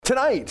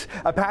Tonight,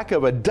 a pack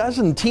of a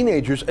dozen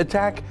teenagers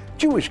attack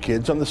Jewish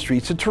kids on the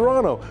streets of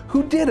Toronto.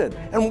 Who did it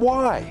and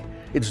why?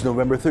 It's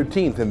November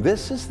 13th, and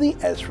this is the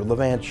Ezra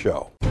Levant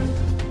Show.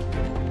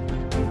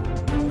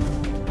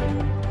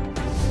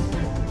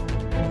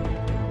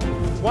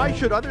 Why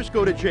should others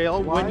go to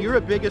jail when you're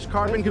the biggest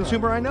carbon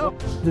consumer I know?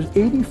 There's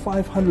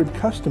 8,500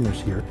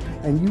 customers here,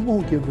 and you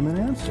won't give them an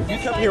answer. You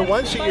come here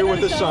once a year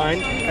with a sign,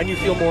 and you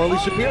feel morally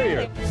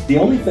superior. The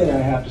only thing I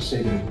have to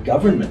say to the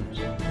government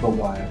about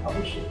why I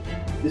publish it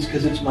is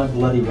because it's my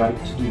bloody right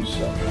to do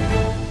so.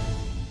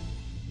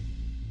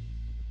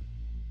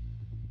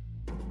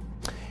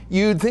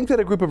 You'd think that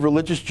a group of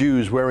religious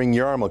Jews wearing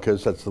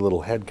yarmulkes, that's the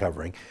little head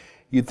covering,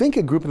 you'd think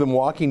a group of them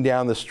walking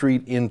down the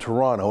street in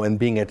Toronto and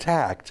being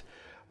attacked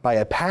by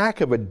a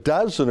pack of a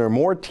dozen or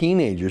more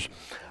teenagers.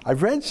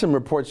 I've read some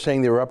reports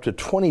saying there were up to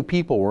 20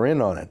 people were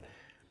in on it.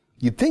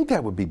 You'd think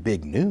that would be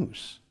big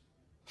news.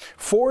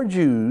 4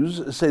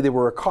 Jews say they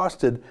were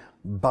accosted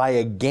by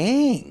a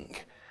gang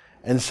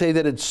and say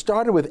that it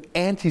started with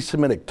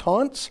anti-Semitic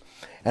taunts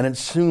and it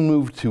soon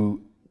moved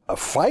to a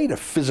fight, a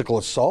physical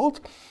assault,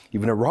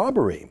 even a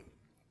robbery.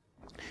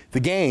 The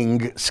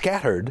gang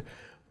scattered,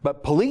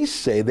 but police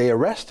say they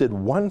arrested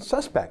one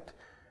suspect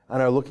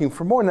and are looking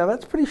for more. Now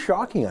that's pretty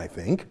shocking, I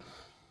think.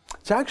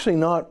 It's actually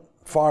not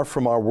far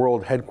from our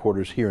world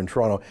headquarters here in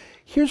Toronto.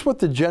 Here's what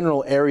the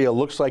general area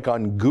looks like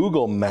on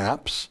Google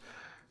Maps.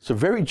 It's a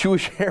very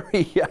Jewish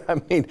area.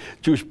 I mean,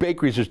 Jewish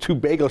bakeries, there's 2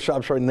 bagel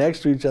shops right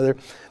next to each other.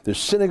 There's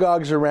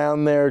synagogues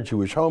around there,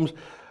 Jewish homes.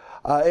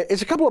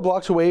 It's a couple of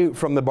blocks away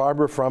from the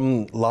Barbara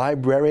Frum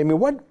Library. I mean,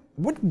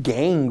 what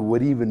gang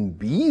would even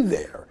be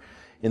there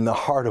in the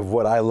heart of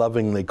what I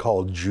lovingly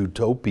call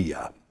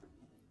Jewtopia?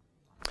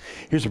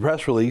 Here's a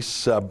press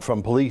release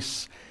from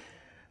police.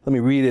 Let me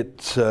read it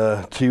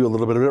to you a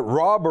little bit of it.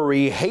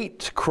 Robbery,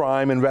 hate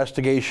crime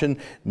investigation,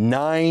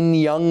 9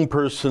 young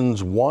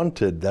persons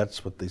wanted.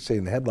 That's what they say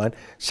in the headline.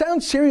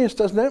 Sounds serious,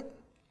 doesn't it?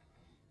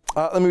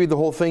 Let me read the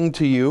whole thing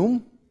to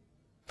you.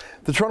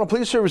 The Toronto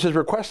Police Service is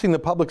requesting the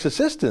public's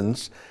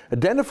assistance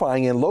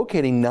identifying and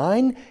locating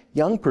 9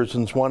 young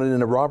persons wanted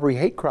in a robbery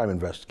hate crime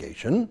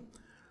investigation.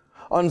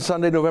 On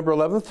Sunday, November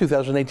 11th,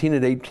 2018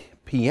 at 8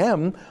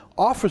 p.m.,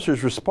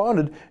 officers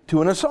responded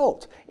to an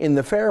assault in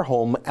the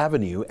Fairholme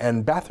Avenue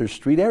and Bathurst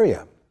Street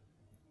area.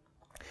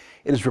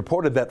 It is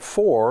reported that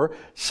 4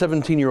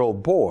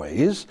 17-year-old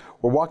boys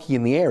were walking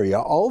in the area,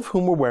 all of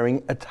whom were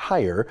wearing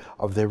attire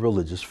of their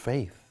religious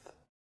faith.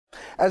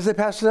 As they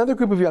passed another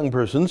group of young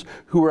persons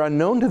who were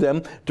unknown to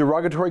them,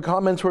 derogatory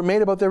comments were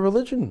made about their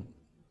religion.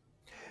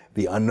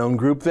 The unknown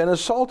group then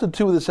assaulted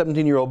 2 of the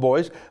 17-year-old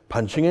boys,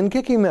 punching and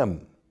kicking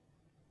them.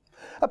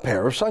 A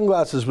pair of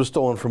sunglasses was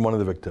stolen from one of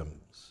the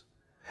victims.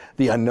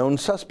 The unknown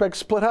suspects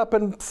split up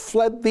and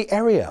fled the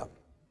area.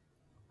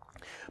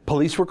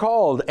 Police were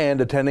called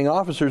and attending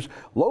officers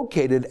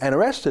located and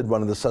arrested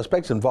one of the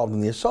suspects involved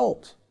in the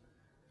assault.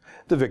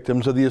 The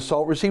victims of the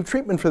assault received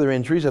treatment for their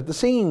injuries at the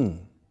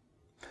scene.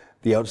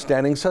 The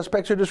outstanding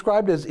suspects are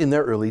described as in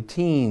their early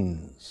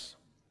teens.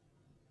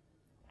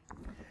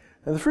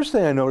 And the first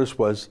thing I noticed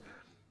was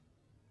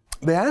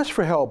they asked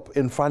for help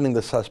in finding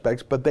the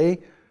suspects, but they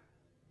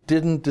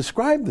didn't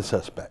describe the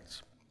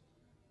suspects.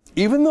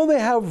 Even though they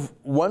have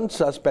one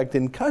suspect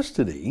in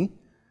custody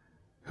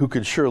who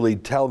could surely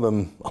tell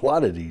them a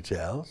lot of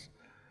details,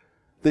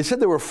 they said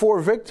there were 4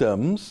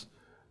 victims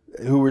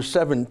who were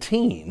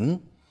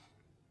 17.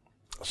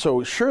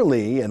 So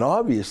surely and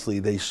obviously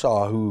they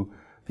saw who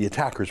the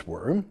attackers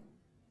were. And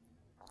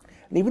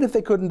even if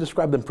they couldn't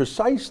describe them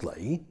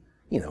precisely,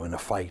 in a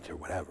fight or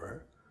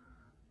whatever,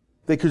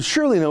 they could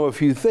surely know a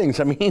few things.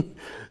 I mean,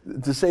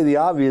 to say the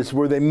obvious,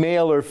 were they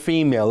male or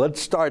female? Let's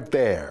start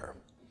there.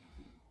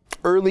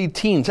 Early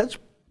teens, that's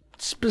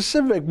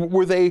specific.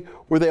 Were they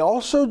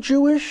also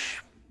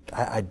Jewish?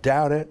 I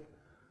doubt it.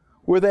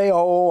 Were they,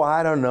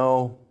 I don't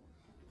know,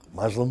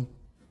 Muslim?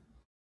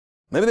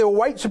 Maybe they were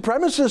white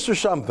supremacists or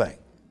something.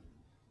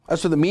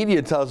 That's what the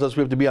media tells us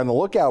we have to be on the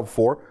lookout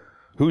for.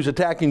 Who's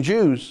attacking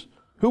Jews?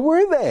 Who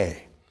were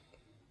they?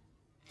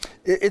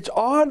 It's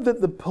odd that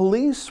the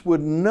police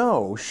would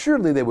know.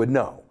 Surely they would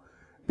know,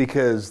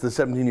 because the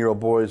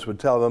 17-year-old boys would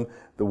tell them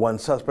the one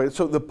suspect.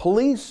 So the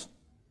police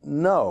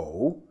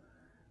know.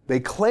 They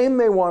claim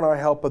they want our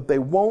help, but they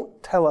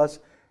won't tell us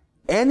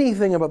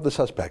anything about the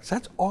suspects.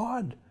 That's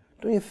odd.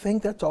 Don't you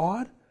think that's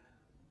odd?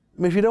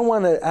 I mean, if you don't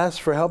want to ask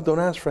for help, don't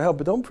ask for help,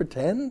 but don't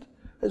pretend.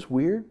 That's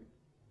weird.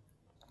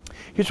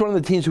 Here's one of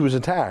the teens who was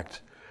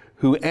attacked,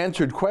 who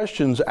answered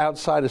questions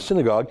outside a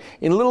synagogue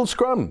in a little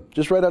scrum,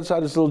 just right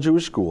outside this little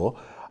Jewish school.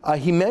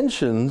 He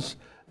mentions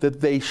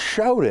that they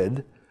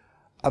shouted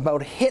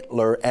about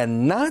Hitler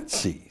and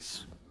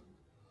Nazis.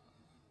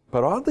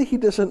 But oddly, he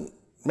doesn't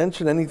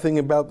mention anything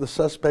about the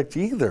suspect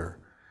either.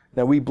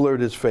 Now, we blurred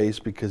his face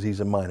because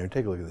he's a minor.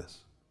 Take a look at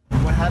this.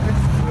 What happened?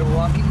 We were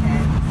walking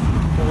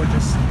and people were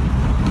just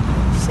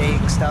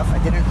saying stuff.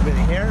 I didn't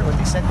really hear what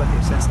they said, but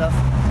they said stuff.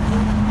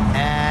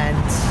 And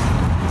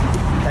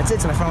that's it.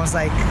 So my friend was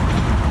like,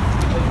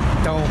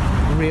 don't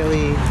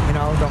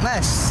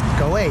mess,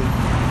 go away.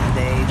 And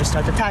they just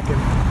started attacking.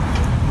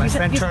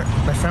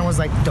 my friend was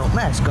like, "Don't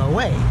mess, go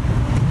away."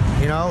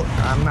 You know,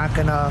 I'm not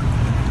gonna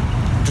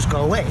just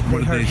go away.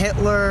 They heard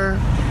Hitler.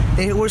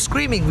 They were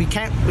screaming. We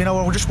can't. You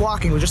know, we're just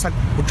walking. We're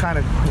trying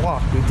to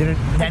walk. We didn't.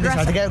 Then they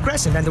started to get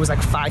aggressive. Then there was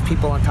like 5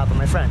 people on top of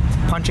my friend,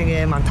 punching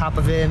him on top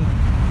of him.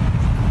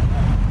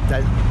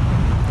 That,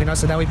 you know.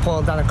 So then we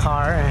pulled out a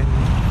car,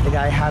 and the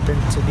guy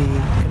happened to be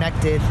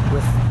connected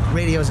with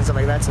radios and stuff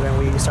like that. So then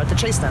we start to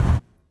chase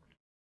them.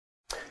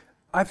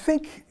 I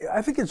think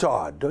it's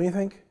odd, don't you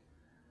think?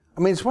 I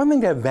mean, it's one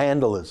thing to have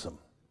vandalism.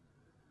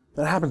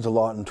 That happens a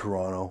lot in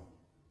Toronto.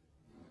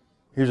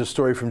 Here's a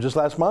story from just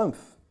last month.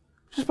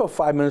 Just about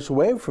 5 minutes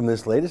away from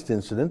this latest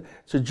incident.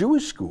 It's a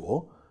Jewish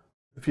school.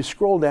 If you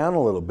scroll down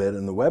a little bit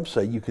in the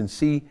website, you can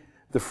see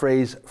the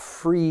phrase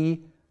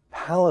 "Free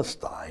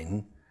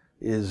Palestine"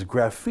 is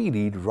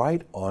graffitied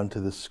right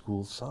onto the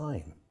school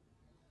sign.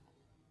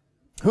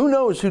 Who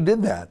knows who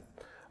did that?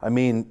 I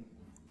mean,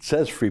 it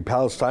says "Free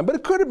Palestine," but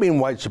it could have been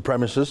white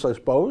supremacists, I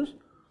suppose.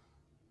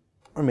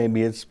 Or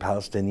maybe it's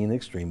Palestinian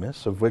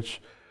extremists, of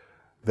which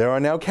there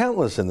are now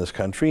countless in this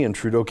country, and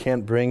Trudeau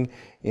can't bring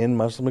in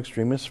Muslim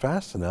extremists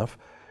fast enough.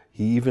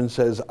 He even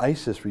says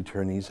ISIS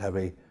returnees have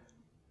a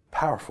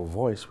powerful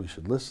voice we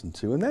should listen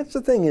to. And that's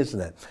the thing,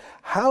 isn't it?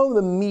 How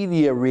the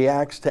media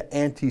reacts to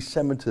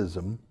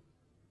anti-Semitism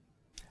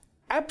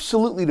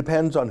absolutely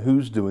depends on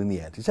who's doing the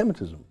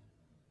anti-Semitism.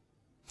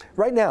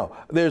 Right now,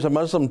 there's a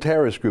Muslim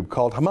terrorist group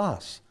called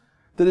Hamas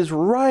that is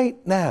right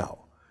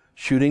now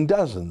shooting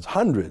dozens,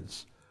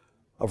 hundreds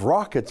of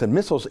rockets and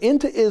missiles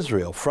into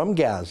Israel from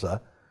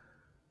Gaza,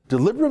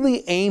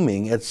 deliberately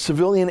aiming at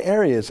civilian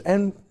areas,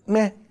 and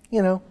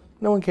no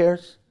one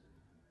cares.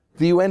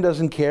 The UN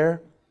doesn't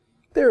care.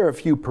 There are a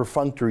few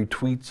perfunctory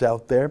tweets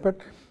out there, but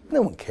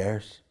no one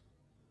cares.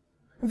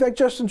 In fact,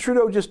 Justin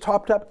Trudeau just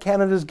topped up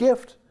Canada's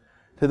gift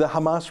to the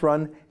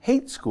Hamas-run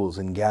hate schools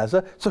in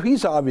Gaza, so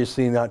he's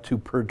obviously not too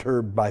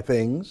perturbed by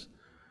things.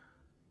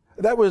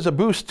 That was a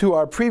boost to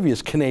our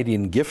previous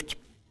Canadian gift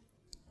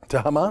to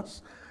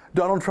Hamas.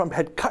 Donald Trump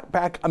had cut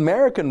back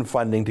American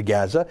funding to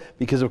Gaza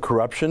because of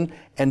corruption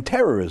and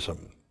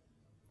terrorism.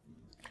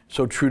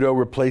 So Trudeau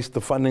replaced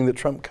the funding that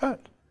Trump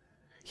cut.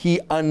 He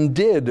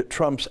undid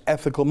Trump's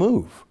ethical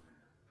move.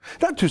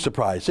 Not too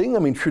surprising. I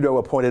mean, Trudeau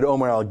appointed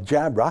Omar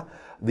al-Jabra,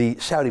 the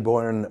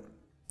Saudi-born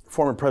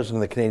former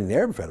president of the Canadian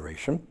Arab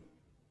Federation,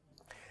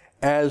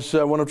 as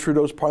one of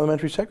Trudeau's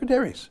parliamentary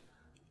secretaries.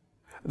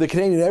 The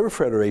Canadian Arab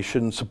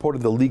Federation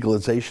supported the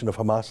legalization of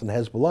Hamas and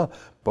Hezbollah,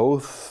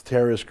 both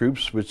terrorist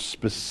groups which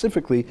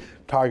specifically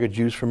target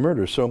Jews for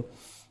murder. So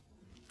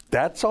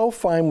that's all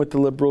fine with the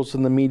liberals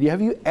and the media.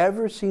 Have you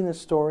ever seen a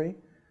story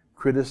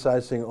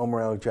criticizing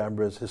Omar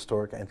al-Jabra's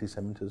historic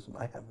anti-Semitism?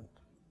 I haven't.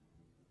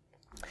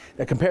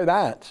 Now compare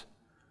that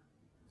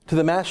to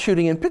the mass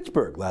shooting in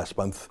Pittsburgh last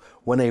month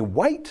when a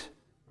white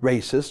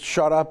racist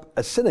shot up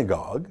a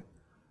synagogue.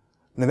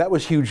 Now that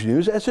was huge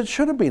news, as it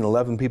should have been.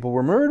 11 people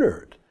were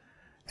murdered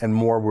and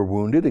more were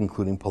wounded,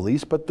 including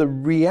police. But the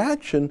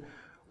reaction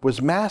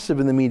was massive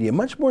in the media,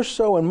 much more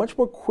so and much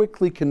more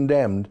quickly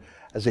condemned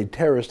as a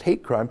terrorist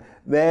hate crime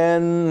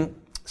than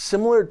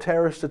similar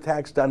terrorist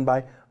attacks done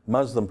by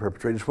Muslim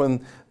perpetrators,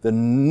 when the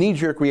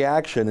knee-jerk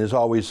reaction is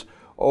always,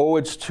 oh,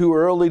 it's too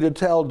early to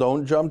tell,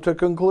 don't jump to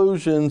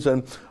conclusions,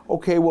 and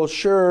okay, well,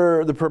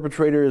 sure, the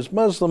perpetrator is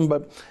Muslim,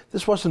 but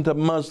this wasn't a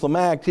Muslim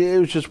act, it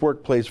was just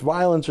workplace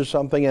violence or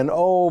something, and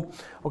oh,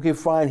 okay,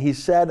 fine, he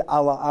said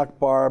Allah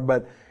Akbar,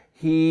 but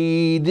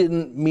he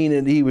didn't mean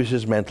it, he was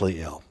just mentally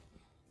ill.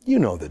 You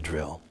know the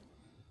drill.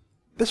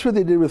 That's what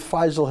they did with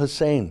Faisal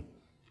Hussein,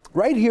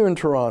 right here in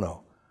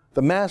Toronto,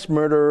 the mass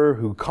murderer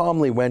who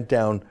calmly went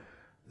down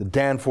the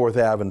Danforth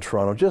Ave in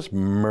Toronto, just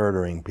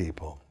murdering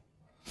people.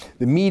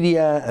 The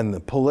media and the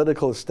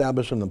political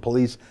establishment and the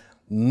police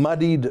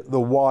muddied the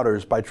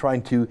waters by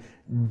trying to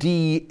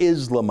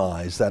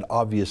de-Islamize that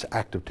obvious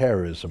act of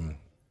terrorism.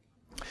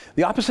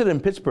 The opposite in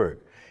Pittsburgh.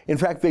 In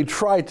fact, they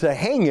tried to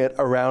hang it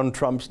around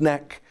Trump's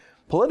neck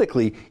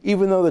politically,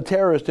 even though the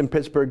terrorist in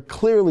Pittsburgh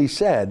clearly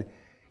said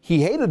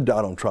he hated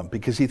Donald Trump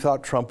because he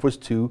thought Trump was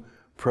too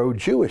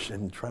pro-Jewish,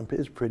 and Trump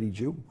is pretty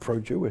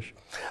pro-Jewish.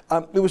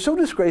 It was so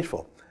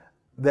disgraceful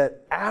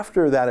that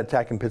after that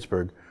attack in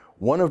Pittsburgh,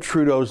 one of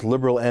Trudeau's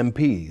Liberal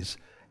MPs,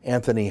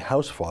 Anthony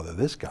Housefather,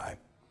 this guy,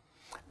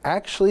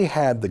 actually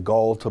had the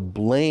gall to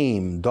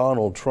blame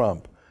Donald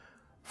Trump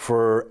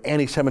for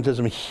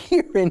anti-Semitism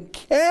here in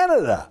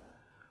Canada.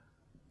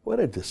 What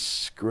a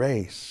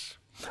disgrace.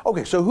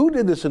 Okay, so who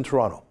did this in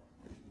Toronto?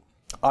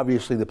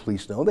 Obviously the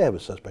police know. They have a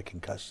suspect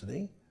in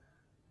custody.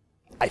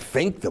 I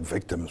think the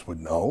victims would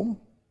know.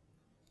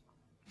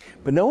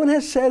 But no one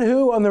has said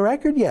who on the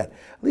record yet.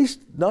 At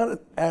least not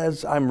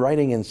as I'm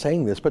writing and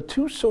saying this, but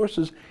 2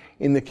 sources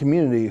in the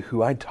community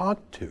who I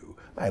talked to,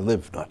 I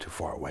live not too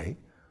far away,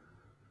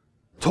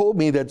 told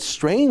me that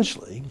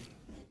strangely,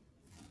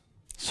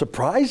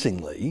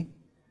 surprisingly,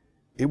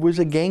 it was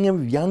a gang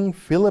of young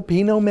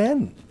Filipino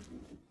men.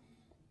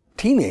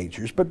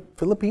 Teenagers, but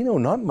Filipino,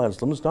 not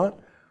Muslims, not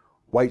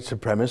white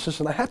supremacists.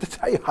 And I have to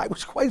tell you, I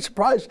was quite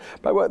surprised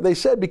by what they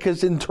said,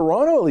 because in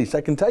Toronto, at least,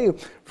 I can tell you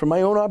from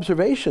my own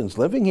observations,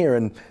 living here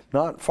and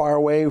not far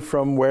away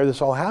from where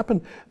this all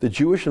happened, the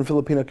Jewish and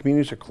Filipino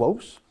communities are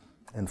close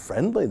and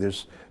friendly.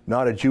 There's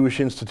not a Jewish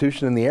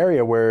institution in the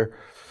area where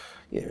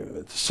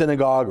it's a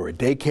synagogue or a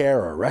daycare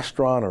or a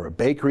restaurant or a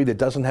bakery that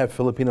doesn't have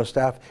Filipino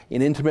staff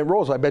in intimate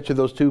roles. I bet you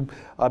those two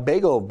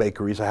bagel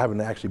bakeries, I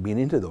haven't actually been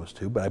into those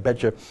two, but I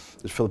bet you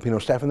there's Filipino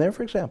staff in there,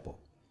 for example.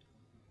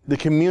 The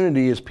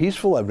community is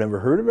peaceful. I've never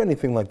heard of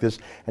anything like this.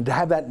 And to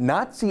have that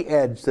Nazi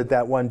edge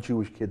that one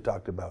Jewish kid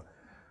talked about,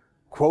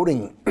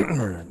 quoting,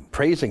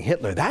 praising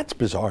Hitler, that's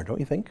bizarre,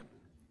 don't you think?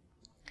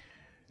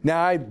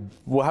 Now, I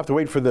will have to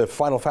wait for the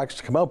final facts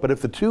to come out, but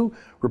if the two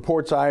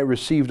reports I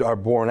received are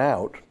borne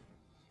out,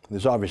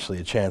 there's obviously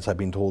a chance I've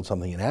been told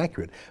something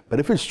inaccurate. But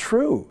if it's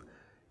true,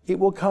 it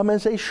will come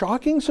as a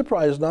shocking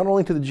surprise, not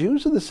only to the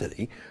Jews of the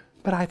city,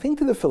 but I think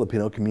to the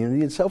Filipino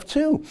community itself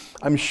too.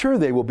 I'm sure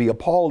they will be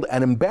appalled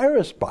and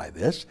embarrassed by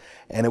this,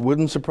 and it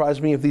wouldn't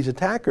surprise me if these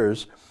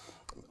attackers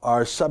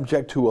are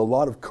subject to a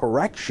lot of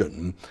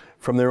correction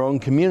from their own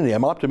community.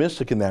 I'm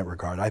optimistic in that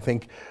regard. I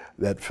think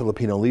that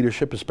Filipino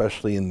leadership,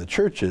 especially in the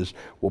churches,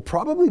 will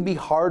probably be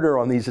harder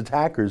on these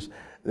attackers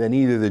than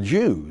either the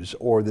Jews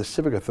or the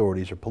civic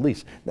authorities or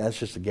police. Now, that's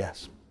just a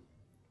guess.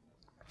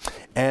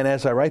 And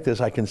as I write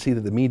this, I can see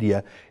that the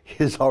media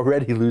is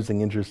already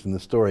losing interest in the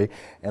story.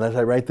 And as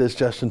I write this,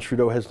 Justin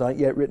Trudeau has not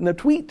yet written a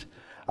tweet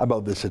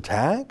about this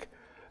attack.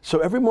 So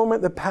every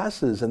moment that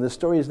passes, and this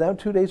story is now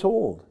 2 days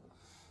old,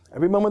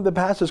 every moment that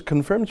passes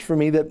confirms for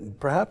me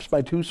that perhaps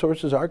my two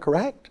sources are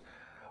correct.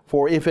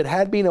 For if it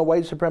had been a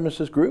white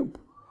supremacist group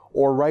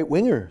or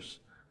right-wingers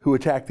who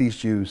attacked these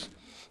Jews,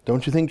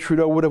 don't you think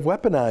Trudeau would have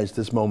weaponized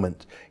this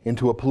moment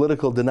into a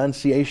political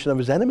denunciation of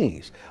his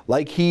enemies,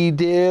 like he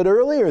did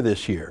earlier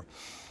this year?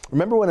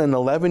 Remember when an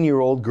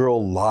 11-year-old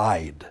girl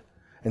lied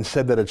and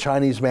said that a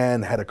Chinese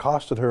man had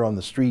accosted her on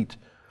the street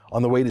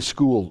on the way to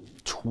school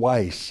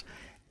twice,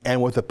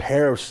 and with a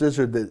pair of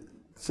scissors that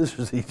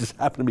he just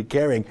happened to be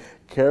carrying,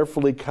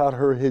 carefully cut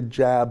her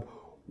hijab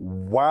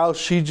while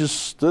she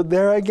just stood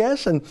there, I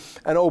guess? And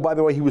oh, by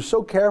the way, he was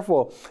so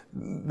careful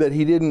that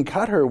he didn't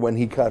cut her when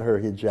he cut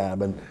her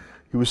hijab, and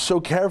he was so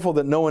careful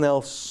that no one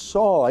else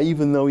saw,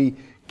 even though he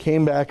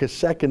came back a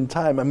second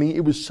time. I mean,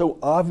 it was so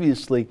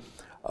obviously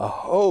a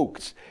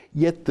hoax.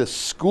 Yet the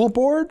school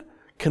board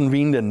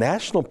convened a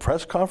national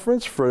press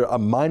conference for a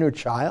minor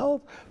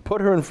child,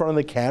 put her in front of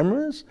the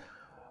cameras,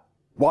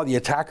 while the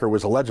attacker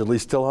was allegedly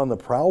still on the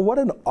prowl. What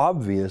an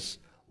obvious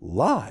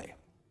lie.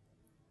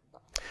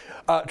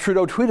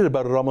 Trudeau tweeted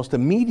about it almost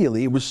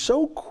immediately. It was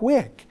so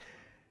quick.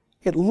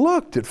 It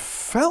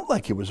felt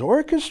like it was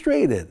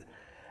orchestrated.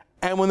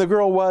 And when the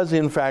girl was,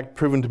 in fact,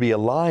 proven to be a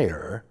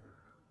liar,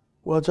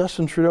 well,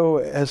 Justin Trudeau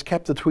has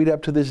kept the tweet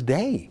up to this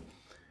day.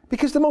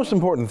 Because the most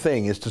important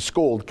thing is to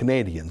scold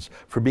Canadians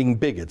for being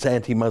bigots,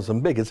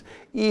 anti-Muslim bigots,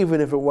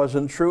 even if it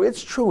wasn't true.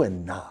 It's true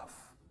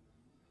enough.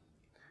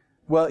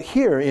 Well,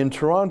 here in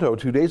Toronto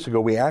 2 days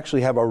ago, we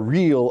actually have a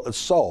real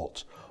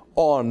assault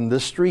on the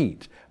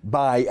street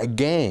by a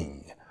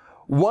gang,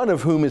 one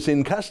of whom is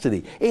in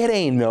custody. It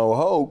ain't no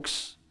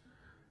hoax.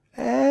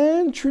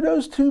 And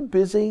Trudeau's too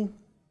busy.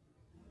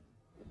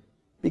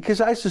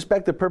 Because I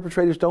suspect the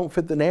perpetrators don't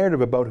fit the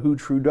narrative about who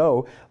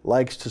Trudeau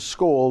likes to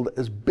scold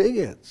as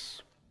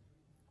bigots.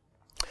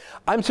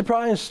 I'm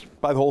surprised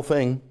by the whole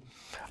thing.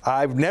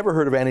 I've never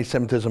heard of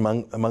anti-Semitism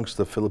amongst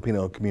the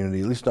Filipino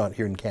community, at least not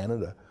here in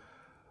Canada.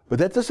 But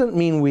that doesn't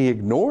mean we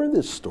ignore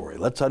this story.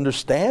 Let's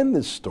understand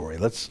this story.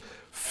 Let's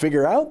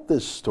figure out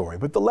this story.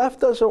 But the left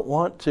doesn't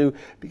want to,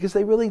 because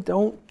they really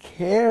don't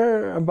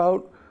care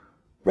about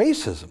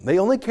racism. They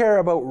only care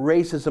about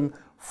racism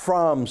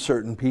from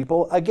certain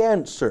people,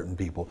 against certain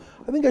people.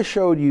 I think I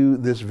showed you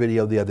this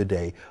video the other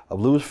day of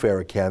Louis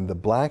Farrakhan, the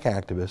black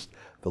activist,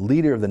 the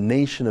leader of the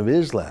Nation of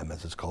Islam,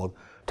 as it's called,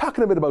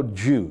 talking a bit about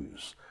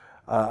Jews.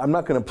 I'm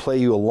not going to play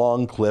you a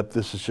long clip.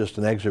 This is just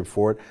an excerpt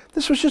for it.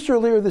 This was just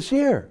earlier this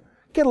year.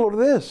 Get a load of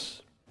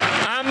this.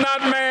 I'm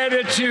not mad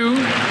at you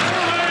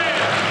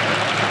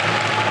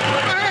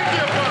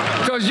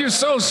because you're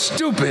so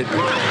stupid.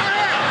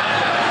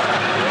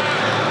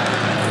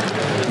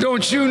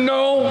 Don't you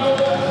know,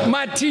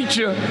 my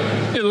teacher,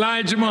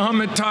 Elijah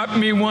Muhammad, taught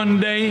me one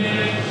day.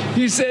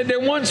 He said there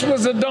once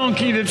was a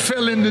donkey that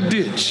fell in the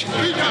ditch.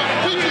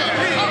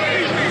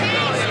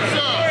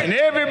 And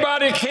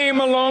everybody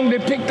came along, they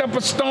picked up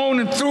a stone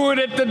and threw it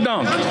at the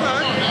donkey.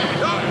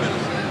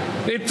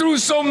 They threw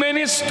so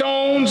many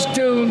stones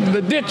till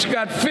the ditch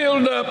got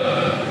filled up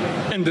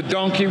and the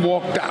donkey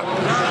walked out.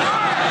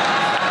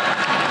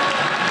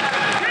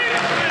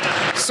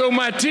 So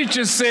my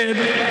teacher said,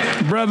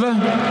 brother,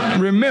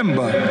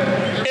 remember,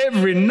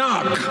 every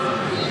knock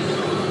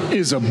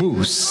is a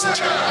boost.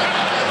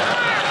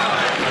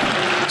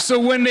 So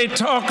when they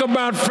talk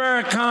about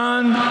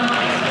Farrakhan,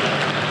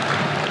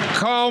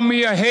 call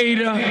me a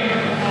hater,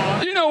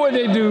 you know what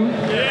they do?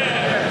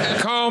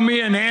 Call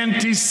me an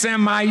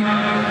anti-Semite.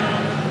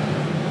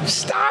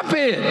 Stop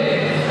it.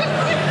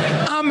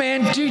 I'm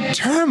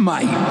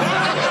anti-termite.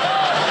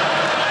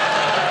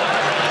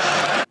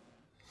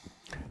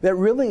 that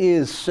really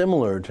is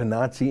similar to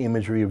Nazi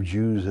imagery of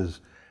Jews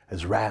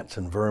as rats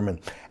and vermin.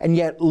 And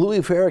yet Louis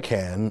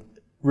Farrakhan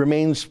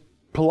remains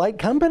polite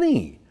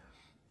company.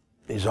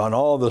 He's on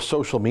all the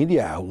social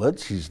media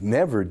outlets. He's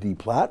never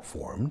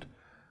deplatformed.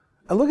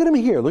 And look at him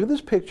here. Look at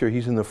this picture.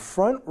 He's in the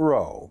front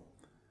row,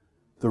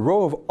 the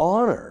row of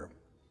honor,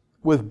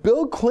 with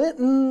Bill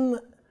Clinton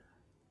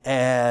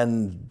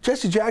and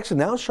Jesse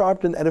Jackson, Al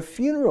Sharpton, at a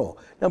funeral.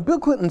 Now, Bill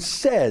Clinton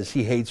says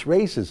he hates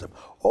racism.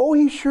 Oh,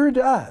 he sure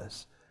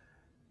does.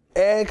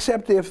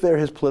 Except if they're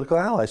his political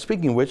allies.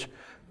 Speaking of which,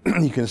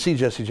 you can see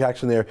Jesse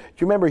Jackson there. Do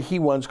you remember he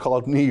once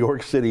called New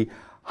York City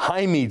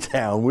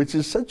Hymietown, which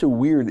is such a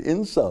weird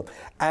insult.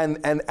 And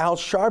Al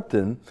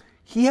Sharpton,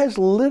 he has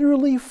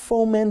literally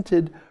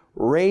fomented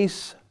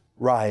race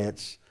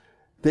riots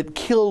that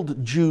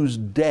killed Jews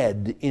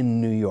dead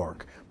in New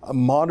York, a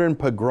modern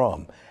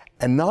pogrom.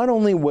 And not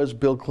only was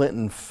Bill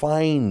Clinton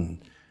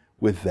fine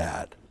with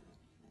that,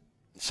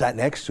 sat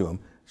next to him,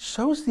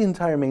 so is the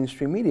entire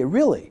mainstream media.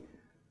 Really,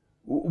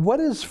 what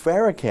is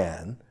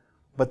Farrakhan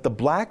but the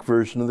black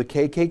version of the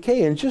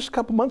KKK? And just a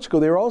couple months ago,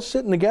 they were all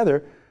sitting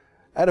together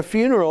at a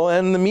funeral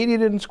and the media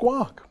didn't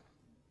squawk.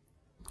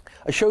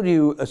 I showed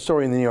you a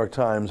story in the New York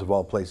Times, of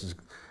all places,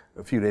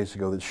 a few days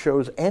ago that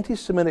shows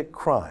anti-Semitic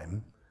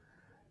crime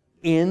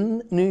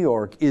in New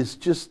York is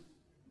just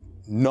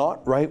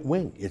not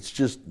right-wing. It's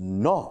just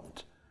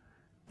not.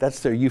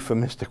 That's their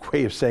euphemistic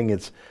way of saying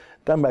it's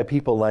done by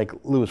people like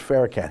Louis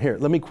Farrakhan. Here,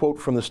 let me quote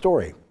from the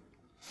story.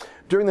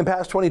 During the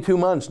past 22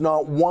 months,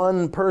 not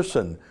one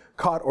person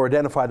caught or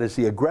identified as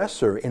the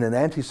aggressor in an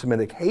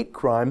anti-Semitic hate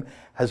crime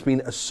has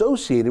been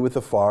associated with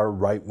the far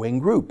right-wing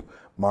group,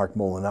 Mark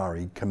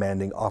Molinari,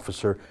 commanding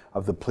officer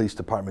of the police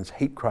department's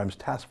hate crimes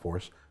task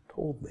force,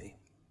 told me.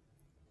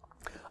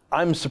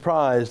 I'm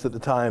surprised that the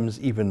Times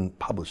even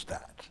published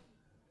that.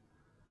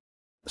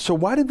 So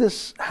why did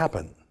this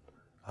happen?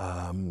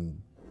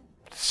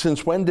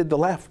 Since when did the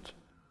left,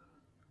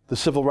 the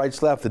civil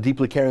rights left, the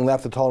deeply caring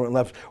left, the tolerant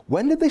left,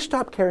 when did they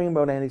stop caring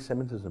about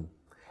anti-Semitism?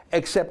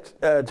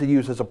 Except to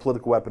use as a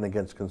political weapon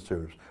against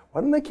conservatives.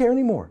 Why don't they care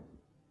anymore?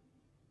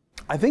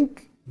 I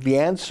think the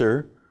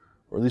answer,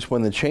 or at least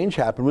when the change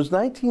happened, was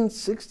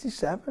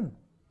 1967.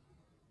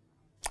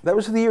 That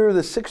was the year of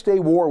the Six-Day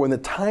War, when the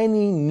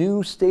tiny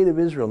new state of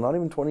Israel, not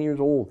even 20 years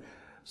old,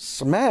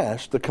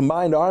 smashed the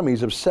combined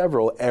armies of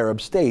several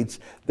Arab states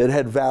that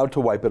had vowed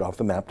to wipe it off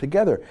the map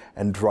together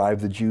and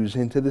drive the Jews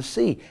into the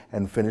sea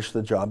and finish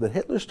the job that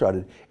Hitler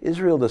started.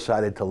 Israel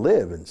decided to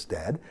live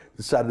instead,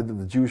 decided that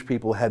the Jewish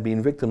people had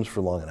been victims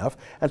for long enough,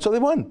 and so they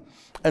won.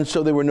 And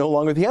so they were no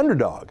longer the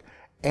underdog.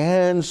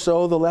 And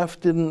so the left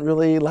didn't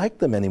really like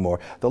them anymore.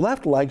 The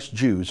left likes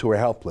Jews who are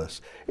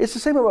helpless. It's the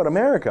same about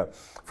America.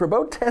 For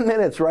about 10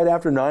 minutes right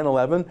after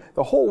 9/11,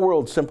 the whole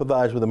world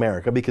sympathized with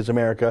America because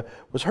America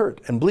was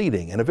hurt and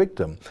bleeding and a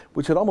victim,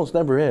 which it almost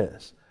never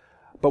is.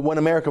 But when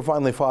America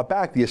finally fought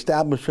back, the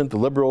establishment, the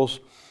liberals,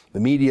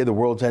 the media, the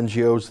world's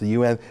NGOs, the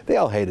UN, they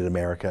all hated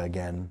America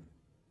again.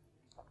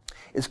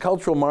 It's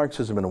cultural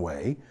Marxism in a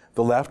way.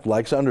 The left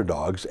likes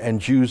underdogs,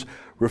 and Jews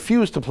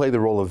refuse to play the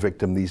role of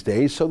victim these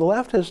days, so the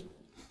left has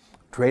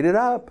traded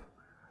up.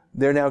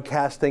 They're now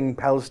casting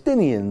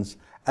Palestinians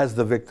as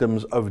the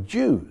victims of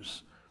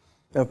Jews.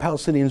 Now,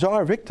 Palestinians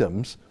are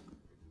victims,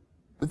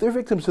 but they're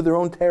victims of their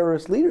own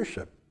terrorist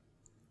leadership,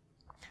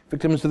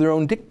 victims of their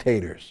own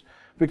dictators,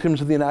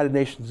 victims of the United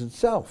Nations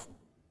itself.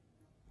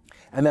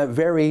 And that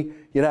very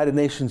United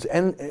Nations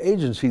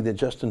agency that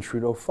Justin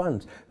Trudeau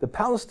funds. The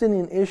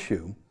Palestinian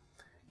issue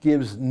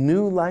gives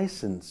new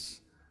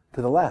license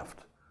to the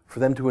left for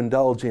them to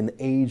indulge in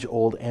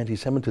age-old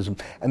anti-Semitism.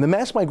 And the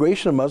mass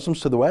migration of Muslims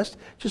to the West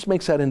just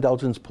makes that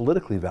indulgence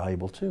politically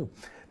valuable too.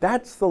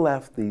 That's the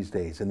left these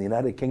days. In the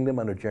United Kingdom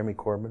under Jeremy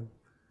Corbyn,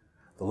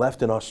 the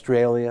left in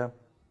Australia,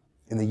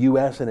 in the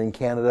US and in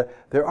Canada,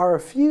 there are a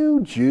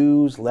few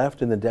Jews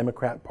left in the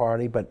Democrat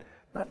Party, but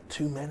not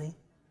too many.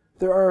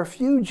 There are a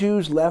few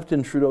Jews left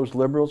in Trudeau's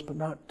Liberals, but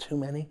not too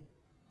many.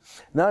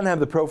 None have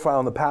the profile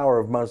and the power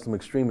of Muslim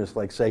extremists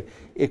like, say,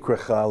 Iqra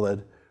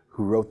Khalid,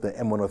 who wrote the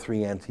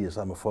M103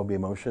 anti-Islamophobia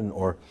motion,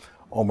 or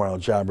Omar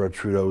al-Jabra,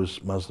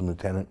 Trudeau's Muslim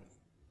lieutenant.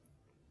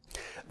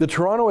 The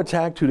Toronto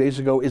attack 2 days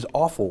ago is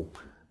awful,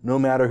 no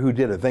matter who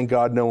did it. Thank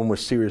God no one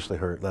was seriously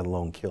hurt, let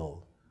alone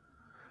killed.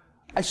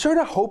 I sort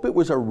of hope it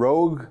was a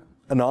rogue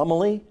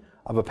anomaly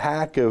of a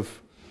pack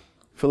of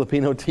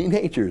Filipino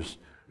teenagers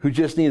who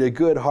just need a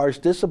good, harsh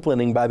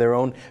disciplining by their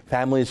own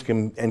families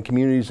and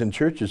communities and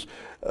churches,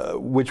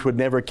 which would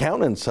never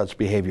countenance such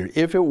behavior.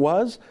 If it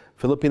was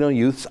Filipino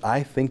youths,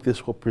 I think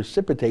this will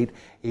precipitate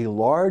a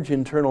large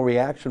internal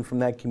reaction from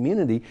that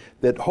community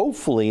that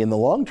hopefully in the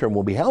long term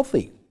will be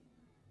healthy.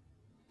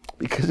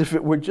 Because if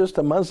it were just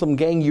a Muslim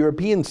gang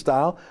European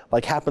style,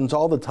 like happens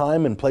all the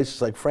time in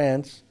places like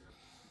France,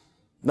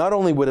 not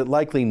only would it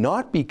likely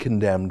not be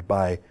condemned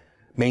by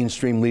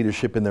mainstream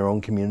leadership in their own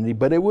community,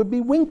 but it would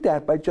be winked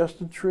at by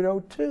Justin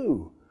Trudeau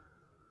too,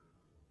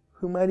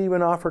 who might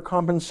even offer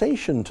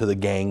compensation to the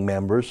gang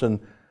members and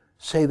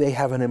say they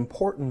have an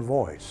important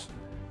voice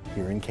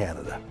here in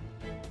Canada.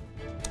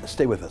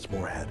 Stay with us,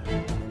 more ahead.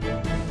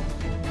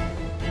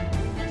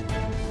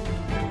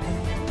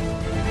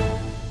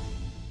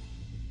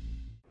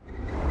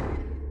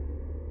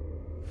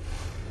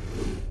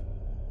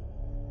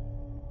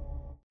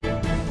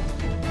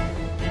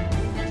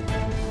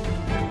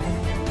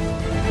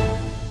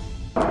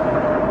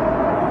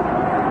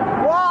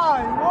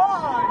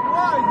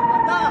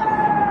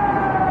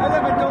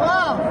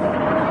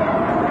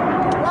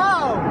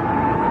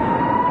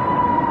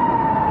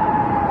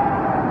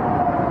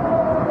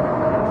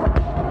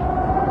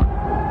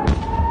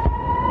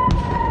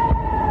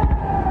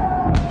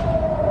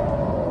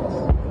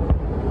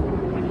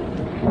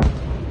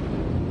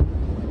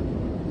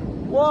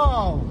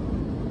 Whoa!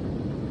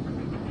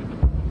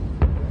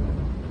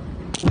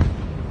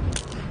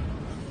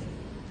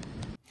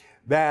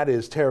 That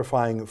is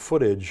terrifying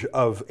footage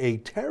of a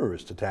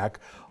terrorist attack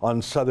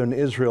on southern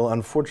Israel,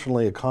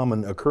 unfortunately a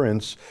common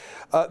occurrence.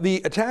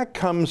 The attack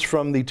comes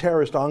from the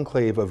terrorist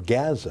enclave of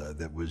Gaza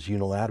that was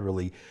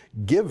unilaterally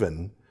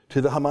given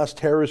to the Hamas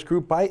terrorist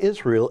group by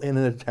Israel in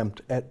an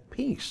attempt at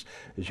peace.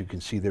 As you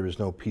can see, there is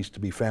no peace to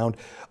be found.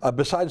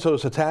 Besides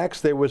those attacks,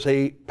 there was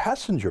a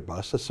passenger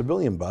bus, a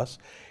civilian bus,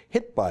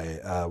 hit by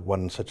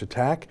one such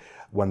attack.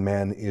 One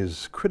man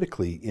is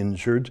critically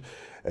injured.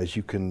 As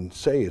you can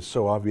say, it's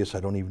so obvious I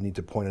don't even need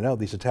to point it out.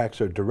 These attacks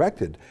are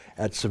directed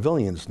at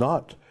civilians,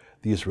 not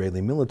the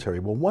Israeli military.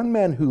 Well, one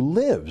man who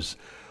lives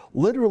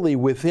literally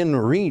within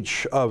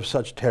reach of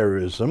such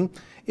terrorism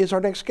is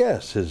our next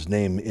guest. His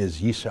name is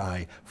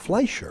Yishai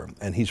Fleischer,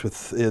 and he's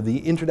with the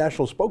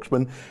international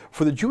spokesman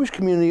for the Jewish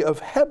community of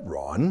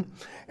Hebron,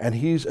 and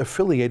he's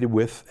affiliated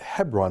with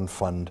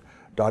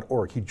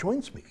HebronFund.org. He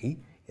joins me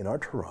in our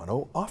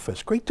Toronto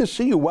office. Great to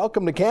see you.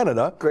 Welcome to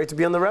Canada. Great to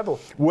be on The Rebel.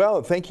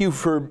 Well, thank you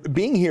for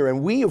being here.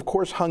 And we, of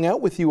course, hung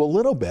out with you a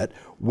little bit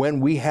when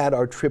we had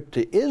our trip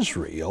to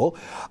Israel.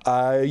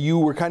 You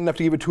were kind enough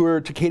to give a tour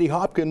to Katie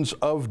Hopkins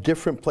of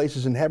different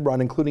places in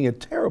Hebron, including a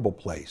terrible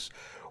place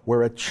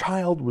where a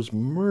child was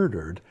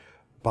murdered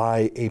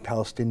by a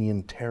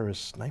Palestinian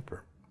terrorist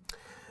sniper.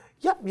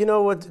 Yeah, you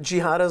know what?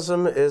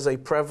 Jihadism is a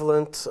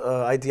prevalent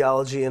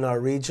ideology in our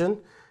region.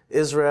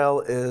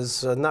 Israel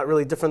is not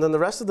really different than the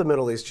rest of the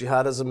Middle East.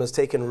 Jihadism has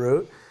taken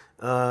root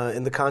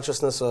in the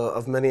consciousness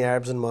of many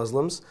Arabs and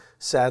Muslims,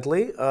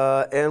 sadly,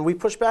 and we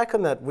push back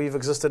on that. We've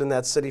existed in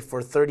that city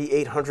for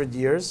 3,800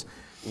 years.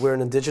 We're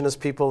an indigenous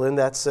people in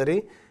that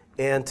city,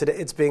 and today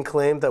it's being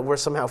claimed that we're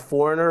somehow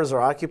foreigners or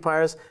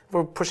occupiers.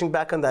 We're pushing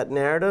back on that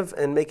narrative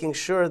and making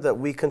sure that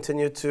we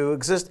continue to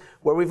exist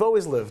where we've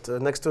always lived,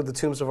 next to the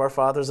tombs of our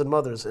fathers and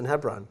mothers in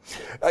Hebron.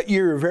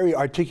 You're a very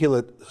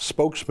articulate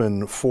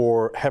spokesman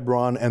for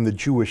Hebron and the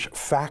Jewish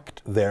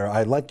fact there.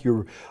 I like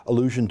your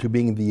allusion to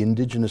being the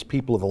indigenous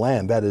people of the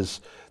land. That is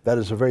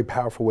a very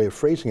powerful way of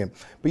phrasing it.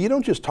 But you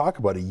don't just talk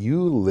about it,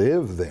 you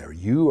live there.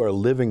 You are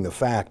living the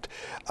fact.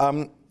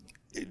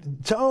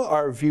 Tell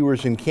our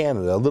viewers in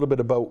Canada a little bit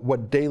about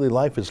what daily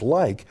life is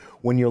like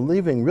when you're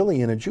living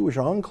really in a Jewish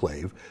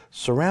enclave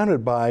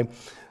surrounded by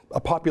a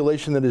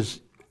population that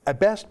is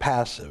at best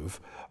passive,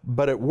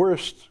 but at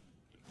worst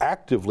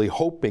actively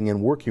hoping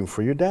and working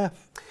for your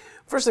death.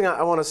 First thing,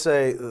 I want to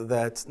say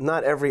that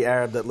not every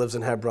Arab that lives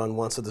in Hebron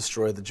wants to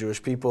destroy the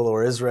Jewish people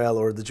or Israel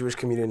or the Jewish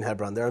community in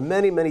Hebron. There are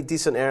many, many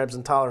decent Arabs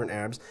and tolerant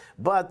Arabs,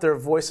 but their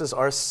voices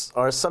are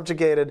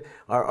subjugated,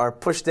 are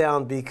pushed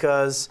down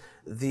because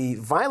the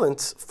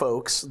violent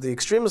folks, the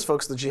extremist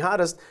folks, the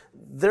jihadists,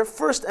 their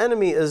first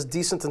enemy is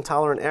decent and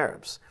tolerant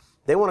Arabs.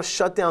 They want to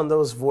shut down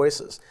those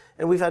voices.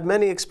 And we've had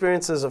many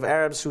experiences of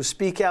Arabs who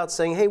speak out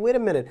saying, hey, wait a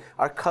minute,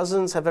 our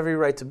cousins have every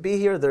right to be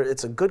here.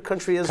 It's a good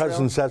country, Israel.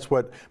 Cousins, that's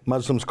what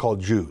Muslims call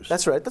Jews.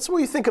 That's right. That's what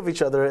you think of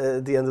each other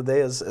at the end of the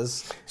day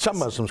as some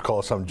Muslims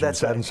call some Jews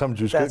that, right. And some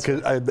Jews,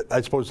 because I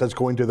suppose that's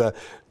going to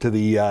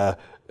the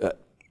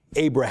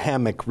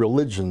Abrahamic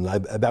religion.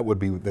 That would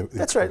be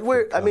that's right.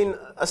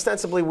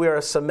 Ostensibly we're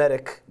a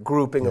Semitic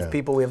grouping of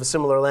people. We have a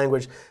similar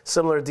language,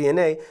 similar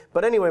DNA.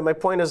 But anyway, my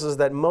point is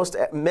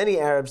that many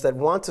Arabs that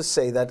want to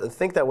say that and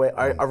think that way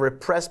are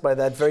repressed by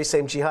that very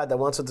same jihad that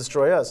wants to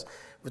destroy us.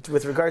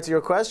 With regard to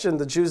your question,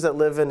 the Jews that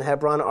live in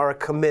Hebron are a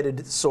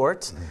committed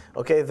sort.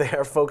 Okay, they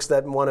are folks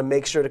that want to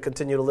make sure to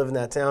continue to live in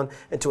that town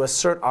and to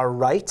assert our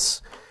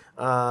rights.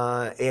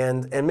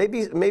 And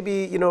maybe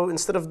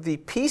instead of the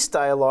peace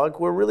dialogue,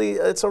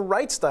 it's a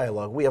rights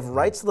dialogue. We have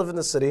rights to live in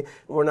the city, and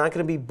we're not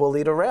going to be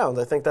bullied around.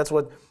 I think that's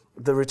what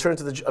the return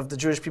of the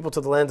Jewish people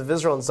to the land of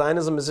Israel and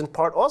Zionism is in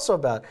part also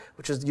about,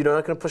 which is you're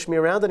not going to push me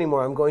around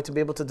anymore. I'm going to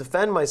be able to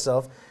defend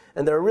myself.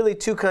 And there are really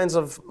two kinds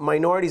of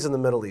minorities in the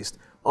Middle East,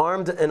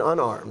 armed and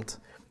unarmed.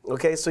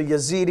 Okay, so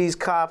Yazidis,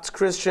 Copts,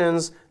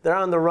 Christians, they're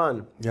on the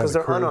run because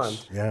they're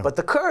unarmed. Yeah. But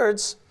the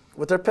Kurds,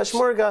 with their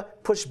Peshmerga,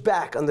 push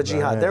back on the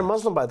jihad. Right. They're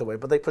Muslim, by the way,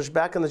 but they push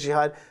back on the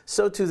jihad.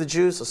 So too the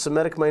Jews, a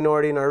Semitic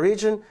minority in our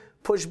region,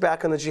 push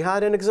back on the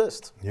jihad and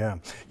exist. Yeah.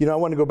 I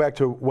want to go back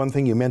to one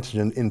thing you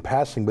mentioned in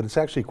passing, but it's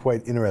actually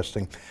quite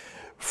interesting.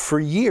 For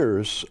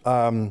years,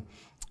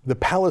 the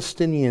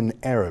Palestinian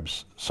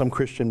Arabs, some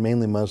Christian,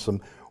 mainly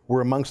Muslim,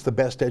 were amongst the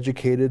best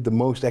educated, the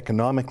most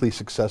economically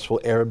successful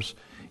Arabs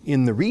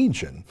in the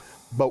region.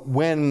 But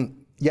when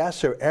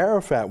Yasser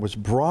Arafat was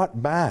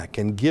brought back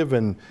and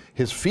given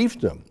his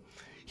fiefdom,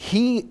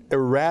 he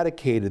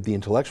eradicated the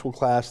intellectual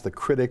class, the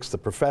critics, the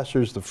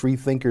professors, the free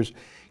thinkers.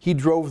 He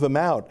drove them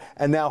out.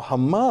 And now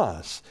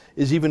Hamas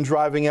is even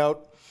driving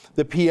out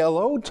the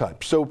PLO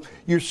type. So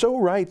you're so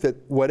right that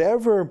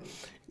whatever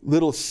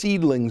little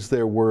seedlings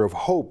there were of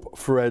hope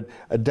for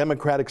a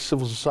democratic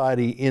civil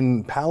society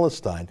in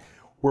Palestine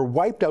were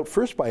wiped out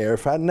first by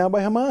Arafat and now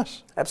by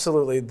Hamas.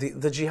 Absolutely.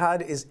 The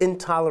jihad is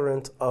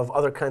intolerant of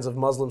other kinds of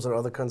Muslims or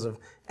other kinds of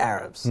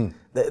Arabs.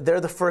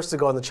 They're the first to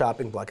go on the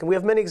chopping block. And we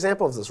have many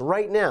examples of this.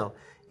 Right now,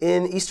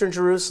 in eastern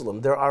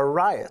Jerusalem, there are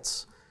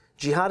riots.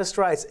 jihadist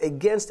riots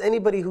against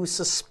anybody who's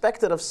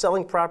suspected of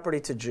selling property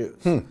to Jews.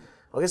 Okay,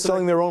 so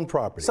Selling their own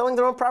property. selling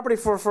their own property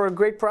for a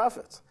great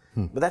profit.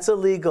 But that's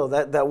illegal.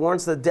 That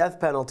warrants the death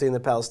penalty in the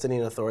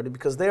Palestinian Authority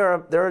because they're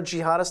a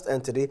jihadist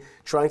entity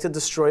trying to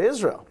destroy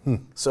Israel.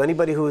 So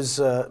anybody who's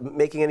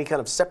making any kind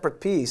of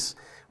separate peace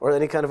or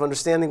any kind of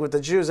understanding with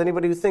the Jews,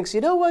 anybody who thinks,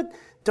 you know what,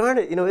 darn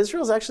it,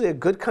 Israel's actually a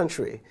good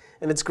country,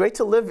 and it's great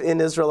to live in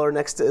Israel or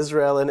next to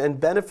Israel and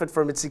benefit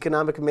from its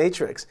economic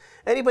matrix.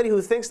 Anybody who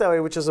thinks that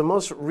way, which is a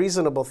most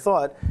reasonable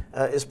thought,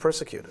 is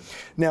persecuted.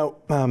 Now,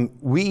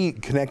 we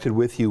connected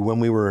with you when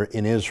we were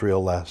in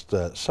Israel last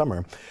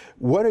summer.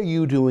 What are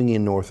you doing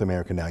in North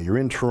America now? You're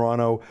in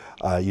Toronto.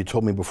 You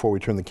told me before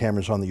we turned the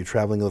cameras on that you're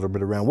traveling a little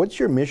bit around. What's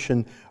your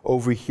mission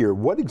over here?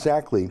 What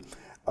exactly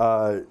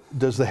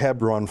does the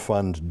Hebron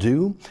Fund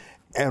do?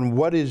 And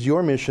what is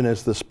your mission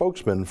as the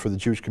spokesman for the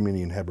Jewish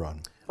community in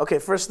Hebron? Okay,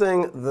 first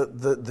thing,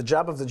 the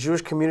job of the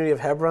Jewish community of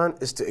Hebron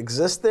is to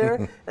exist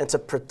there and to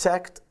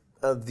protect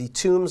the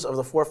tombs of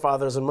the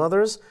forefathers and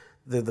mothers,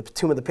 the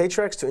tomb of the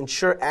patriarchs, to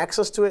ensure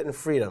access to it and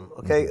freedom,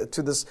 okay,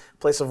 to this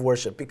place of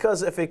worship.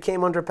 Because if it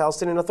came under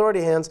Palestinian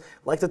Authority hands,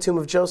 like the tomb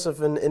of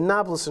Joseph in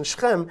Nablus and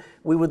Shechem,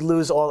 we would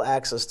lose all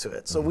access to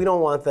it. So we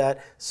don't want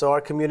that, so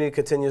our community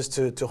continues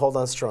to hold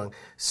on strong.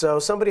 So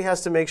somebody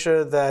has to make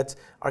sure that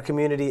our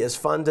community is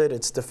funded,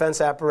 its defense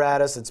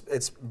apparatus,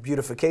 its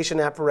beautification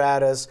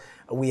apparatus.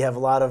 We have a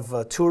lot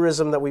of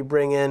tourism that we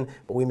bring in,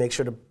 but we make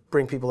sure to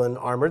bring people in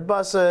armored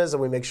buses,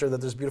 and we make sure that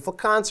there's beautiful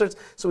concerts.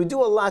 So we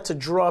do a lot to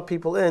draw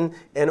people in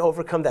and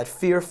overcome that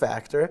fear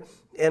factor.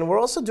 And we're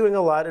also doing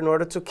a lot in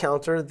order to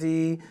counter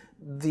the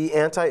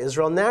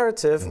anti-Israel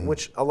narrative,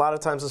 which a lot of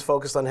times is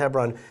focused on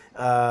Hebron,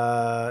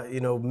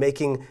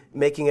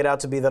 making it out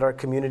to be that our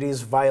community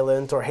is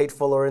violent or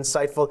hateful or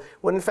insightful,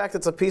 when in fact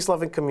it's a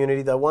peace-loving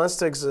community that wants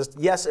to exist.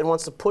 Yes, it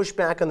wants to push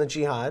back on the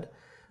jihad,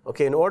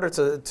 okay, in order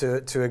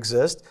to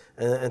exist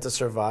and to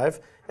survive,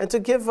 and to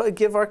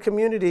give our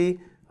community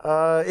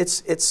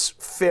its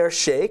fair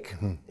shake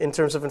in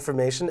terms of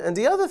information. And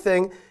the other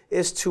thing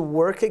is to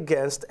work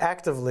against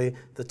actively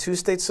the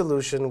two-state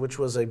solution, which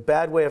was a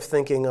bad way of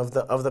thinking of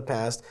the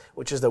past,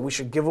 which is that we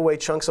should give away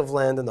chunks of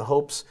land in the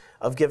hopes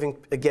of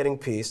getting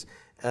peace.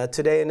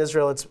 Today in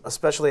Israel, it's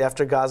especially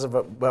after Gaza,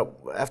 but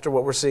after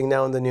what we're seeing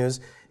now in the news,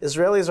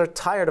 Israelis are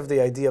tired of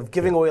the idea of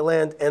giving away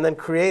land and then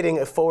creating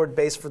a forward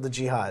base for the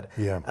jihad.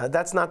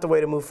 That's not the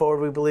way to move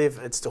forward, we believe.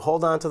 It's to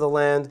hold on to the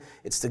land.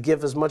 It's to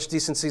give as much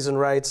decencies and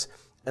rights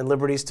and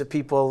liberties to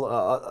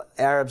people,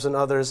 Arabs and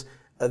others,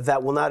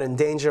 that will not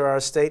endanger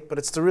our state, but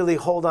it's to really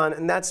hold on,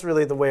 and that's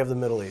really the way of the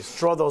Middle East.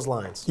 Draw those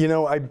lines.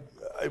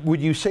 Would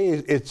you say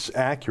it's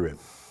accurate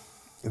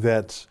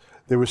that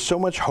there was so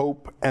much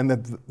hope and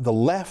that the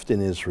left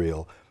in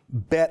Israel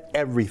bet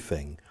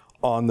everything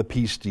on the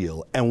peace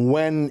deal, and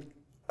when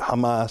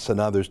Hamas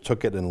and others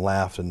took it and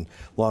laughed and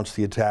launched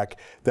the attack,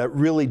 that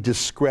really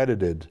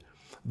discredited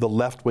the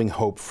left-wing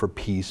hope for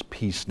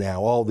peace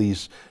now, all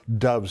these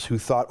doves who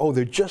thought, oh,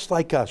 they're just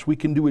like us, we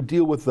can do a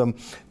deal with them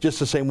just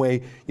the same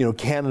way,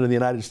 Canada and the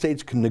United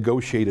States can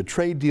negotiate a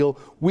trade deal,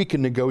 we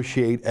can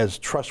negotiate as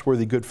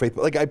trustworthy, good faith.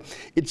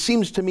 It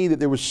seems to me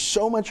that there was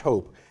so much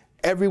hope,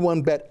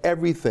 everyone bet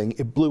everything,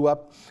 it blew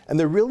up, and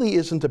there really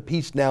isn't a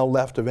peace now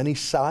left of any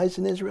size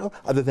in Israel,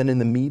 other than in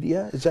the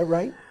media, is that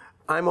right?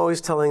 I'm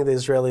always telling the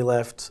Israeli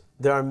left,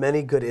 there are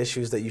many good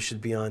issues that you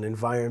should be on: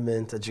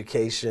 environment,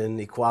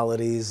 education,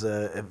 equalities,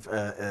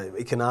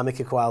 economic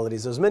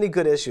equalities. There's many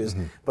good issues.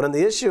 But on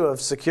the issue of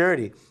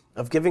security,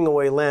 of giving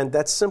away land,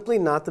 that's simply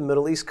not the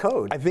Middle East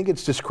Code. I think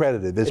it's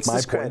discredited. That's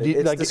my point.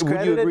 It's discredited.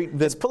 Would you agree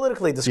that it's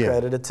politically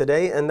discredited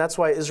today, and that's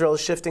why Israel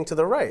is shifting to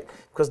the right,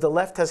 because the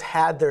left has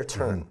had their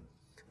turn.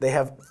 They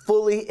have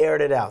fully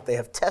aired it out. They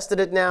have tested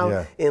it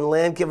now in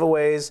land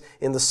giveaways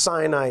in the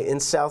Sinai, in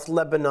South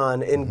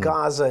Lebanon, in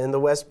Gaza, in the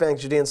West Bank,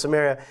 Judea and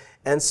Samaria.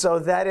 And so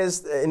that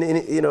is,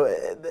 it's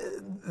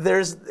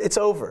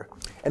over.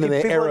 And in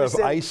the era of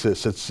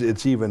ISIS,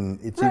 it's even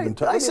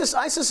tougher.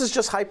 ISIS is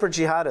just hyper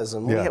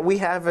jihadism. We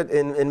have it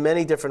in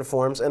many different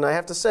forms. And I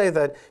have to say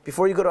that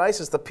before you go to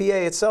ISIS, the PA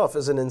itself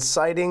is an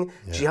inciting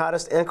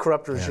jihadist and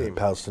corrupt regime.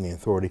 Palestinian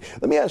Authority.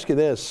 Let me ask you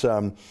this.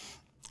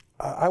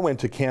 I went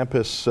to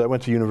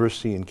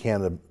university in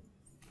Canada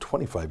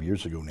 25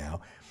 years ago now,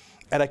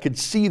 and I could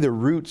see the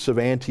roots of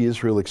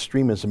anti-Israel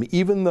extremism,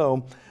 even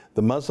though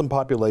the Muslim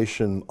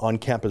population on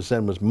campus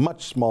then was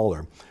much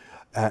smaller.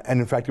 And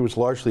in fact, it was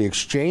largely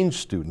exchange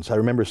students. I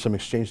remember some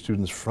exchange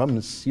students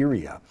from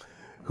Syria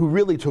who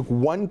really took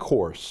one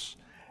course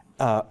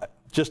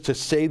just to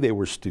say they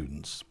were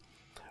students.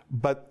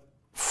 But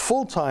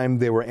full-time,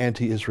 they were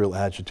anti-Israel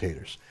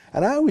agitators.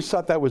 And I always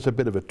thought that was a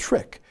bit of a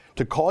trick.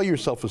 To call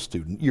yourself a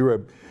student,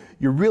 you're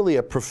really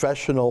a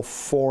professional,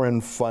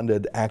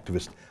 foreign-funded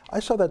activist. I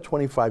saw that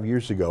 25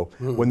 years ago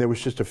when there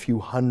was just a few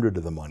hundred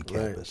of them on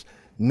campus.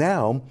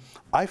 Now,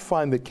 I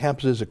find that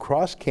campuses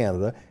across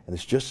Canada, and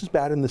it's just as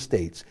bad in the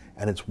States,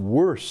 and it's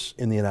worse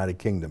in the United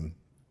Kingdom,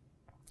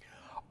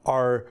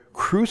 are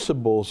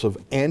crucibles of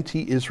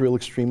anti-Israel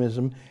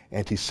extremism,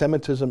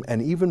 anti-Semitism,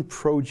 and even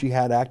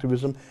pro-jihad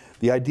activism.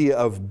 The idea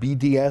of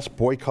BDS,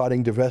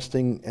 boycotting,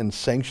 divesting, and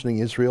sanctioning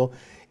Israel,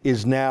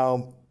 is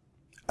now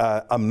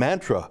a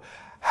mantra.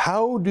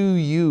 How do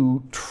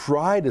you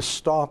try to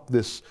stop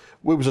this?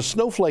 It was a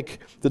snowflake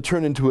that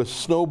turned into a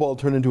snowball,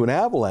 turned into an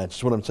avalanche,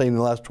 is what I'm saying, in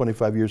the last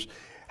 25 years.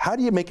 How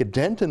do you make a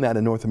dent in that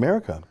in North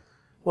America?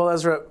 Well,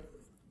 Ezra,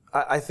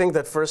 I think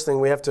that first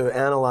thing we have to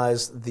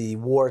analyze the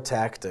war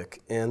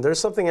tactic. And there's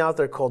something out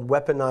there called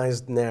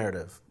weaponized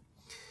narrative.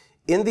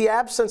 In the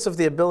absence of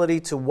the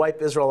ability to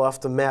wipe Israel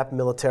off the map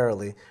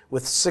militarily,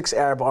 with 6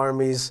 Arab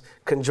armies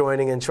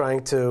conjoining and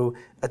trying to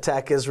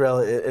attack Israel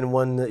in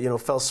one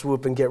fell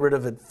swoop and get rid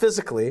of it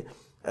physically,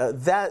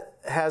 that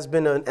has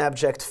been an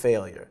abject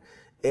failure.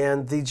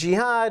 And the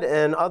jihad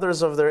and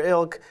others of their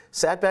ilk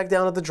sat back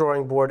down at the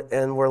drawing board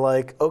and were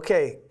like,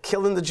 okay,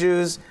 killing the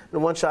Jews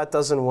in one shot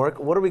doesn't work.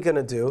 What are we going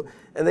to do?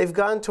 And they've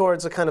gone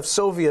towards a kind of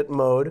Soviet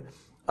mode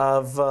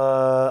of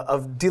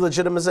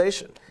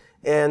delegitimization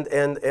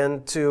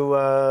and to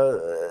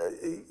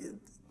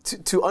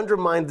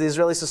undermine the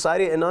Israeli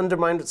society and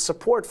undermine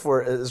support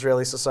for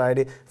Israeli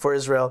society, for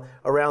Israel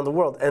around the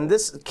world. And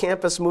this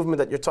campus movement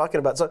that you're talking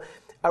about, so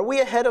are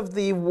we ahead of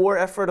the war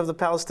effort of the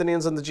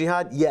Palestinians and the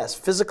jihad? Yes,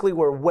 physically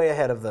we're way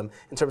ahead of them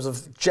in terms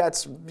of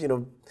jets,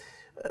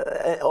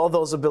 all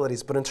those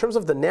abilities. But in terms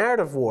of the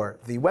narrative war,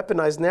 the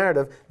weaponized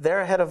narrative, they're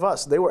ahead of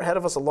us. They were ahead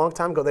of us a long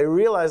time ago. They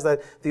realized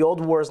that the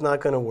old war is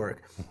not going to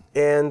work.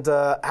 And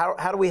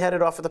how do we head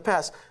it off at the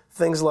pass?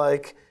 Things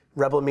like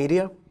rebel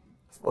media.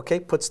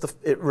 Okay,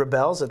 it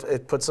rebels,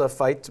 it puts a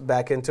fight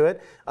back into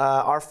it.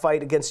 Our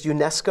fight against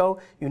UNESCO.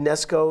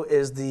 UNESCO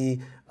is the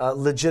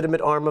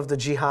legitimate arm of the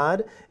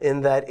jihad in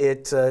that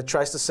it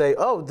tries to say,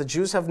 oh, the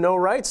Jews have no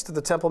rights to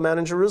the Temple Mount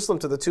in Jerusalem,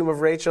 to the tomb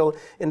of Rachel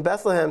in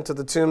Bethlehem, to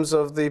the tombs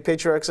of the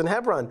patriarchs in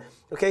Hebron.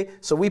 Okay,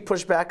 so we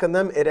push back on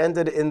them. It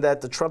ended in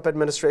that the Trump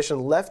administration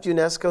left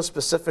UNESCO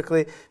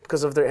specifically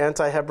because of their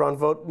anti-Hebron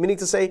vote, meaning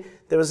to say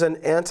there was an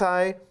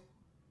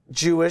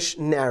anti-Jewish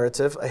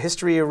narrative, a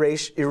history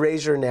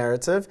erasure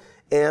narrative,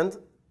 and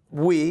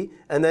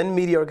then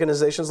media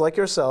organizations like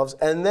yourselves,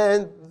 and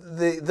then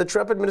the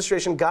Trump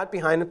administration got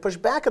behind and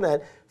pushed back on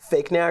that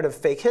fake narrative,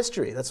 fake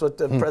history. That's what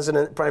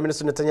Prime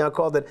Minister Netanyahu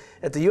called it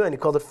at the UN. He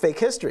called it fake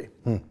history.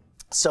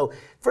 So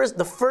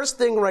the first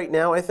thing right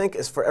now, I think,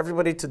 is for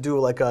everybody to do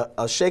like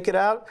a shake it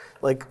out,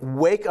 like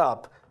wake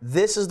up.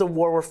 This is the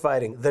war we're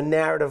fighting, the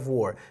narrative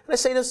war. And I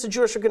say this to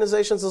Jewish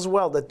organizations as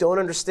well that don't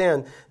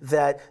understand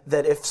that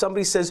if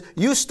somebody says,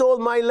 you stole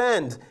my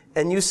land,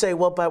 and you say,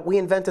 well, but we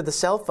invented the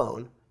cell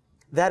phone,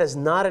 that is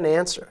not an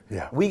answer.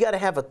 Yeah. We got to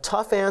have a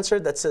tough answer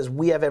that says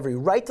we have every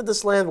right to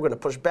this land, we're going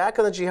to push back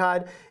on the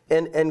jihad,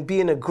 and be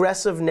an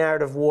aggressive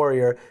narrative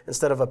warrior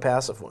instead of a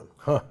passive one.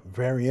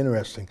 Very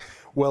interesting.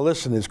 Well,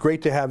 listen, it's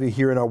great to have you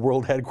here in our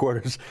world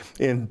headquarters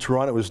in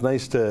Toronto. It was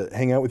nice to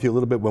hang out with you a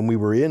little bit when we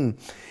were in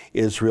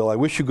Israel. I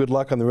wish you good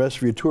luck on the rest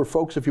of your tour.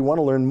 Folks, if you want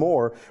to learn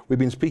more, we've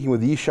been speaking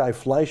with Yishai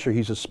Fleischer.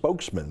 He's a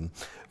spokesman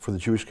for the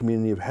Jewish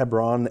community of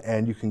Hebron,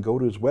 and you can go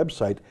to his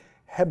website,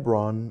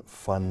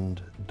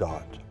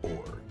 hebronfund.org.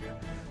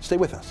 Stay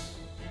with us.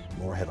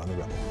 More ahead on The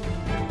Rebel.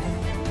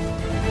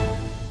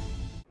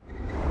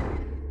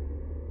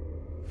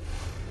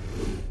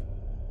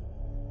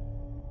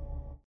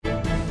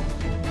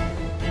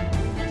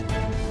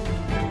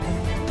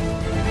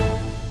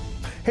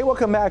 Hey,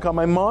 welcome back. On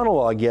my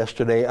monologue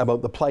yesterday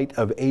about the plight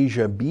of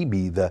Asia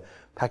Bibi, the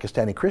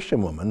Pakistani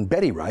Christian woman,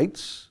 Betty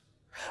writes,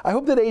 I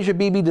hope that Asia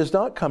Bibi does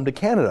not come to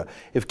Canada.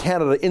 If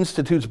Canada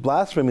institutes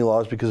blasphemy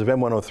laws because of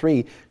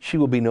M103, she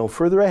will be no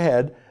further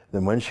ahead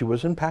than when she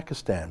was in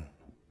Pakistan.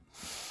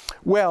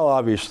 Well,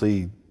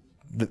 obviously,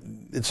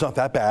 it's not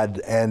that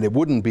bad, and it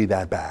wouldn't be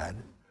that bad.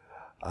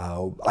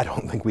 I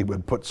don't think we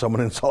would put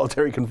someone in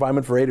solitary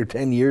confinement for 8 or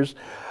 10 years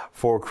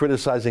for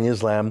criticizing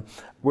Islam.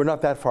 We're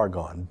not that far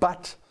gone.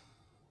 But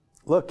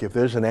look, if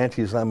there's an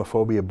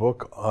anti-Islamophobia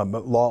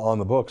law on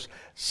the books,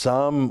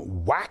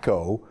 some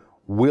wacko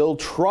will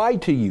try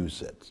to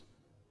use it.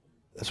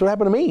 That's what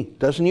happened to me a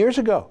dozen years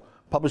ago.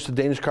 Published the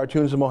Danish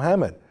Cartoons of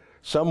Mohammed.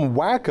 Some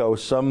wacko,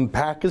 some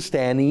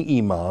Pakistani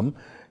imam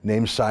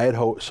named Syed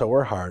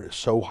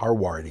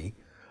Soharwardi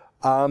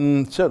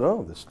said,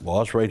 oh, this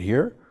law's right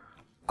here.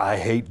 I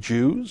hate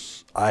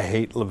Jews. I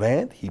hate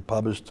Levant. He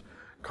published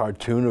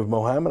Cartoon of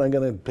Mohammed. I'm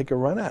going to take a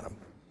run at him.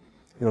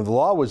 You know, the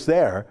law was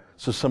there,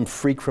 so some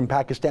freak from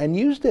Pakistan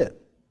used it.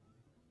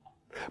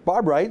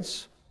 Barb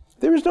writes,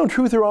 there is no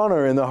truth or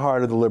honor in the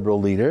heart of the liberal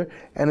leader,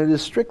 and it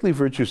is strictly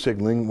virtue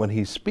signaling when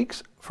he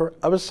speaks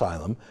of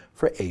asylum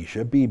for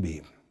Asia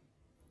Bibi.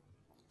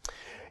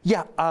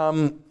 Yeah,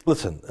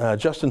 listen,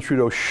 Justin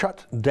Trudeau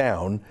shut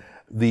down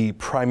the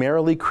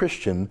primarily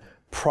Christian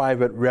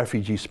private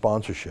refugee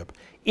sponsorship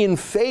in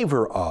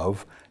favor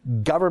of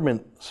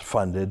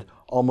government-funded,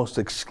 almost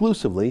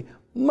exclusively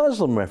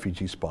Muslim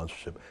refugee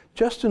sponsorship.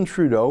 Justin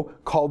Trudeau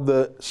called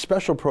the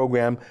special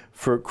program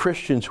for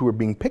Christians who were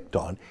being picked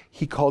on,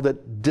 he called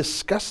it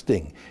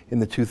disgusting in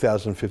the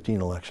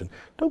 2015 election.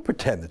 Don't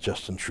pretend that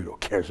Justin Trudeau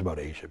cares about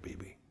Asia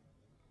Bibi.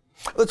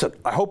 Listen,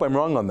 I hope I'm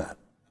wrong on that.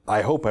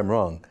 I hope I'm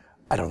wrong.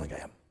 I don't think I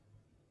am.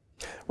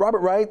 Robert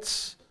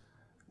writes,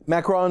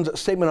 Macron's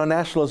statement on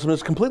nationalism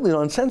is completely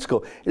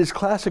nonsensical. It is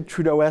classic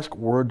Trudeau-esque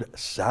word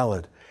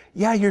salad.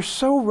 Yeah, you're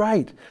so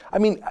right. I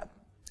mean,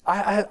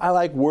 I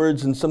like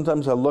words, and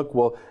sometimes I look,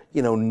 well,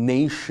 you know,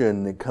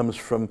 nation, it comes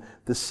from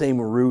the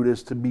same root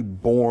as to be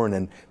born,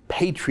 and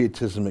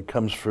patriotism, it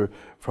comes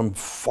from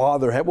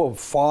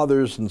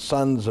fathers and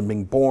sons and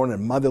being born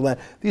and motherland.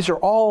 These are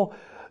all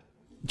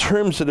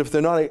terms that, if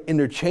they're not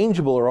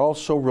interchangeable, are all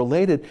so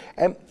related.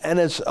 And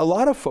as a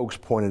lot of folks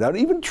pointed out,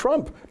 even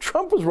Trump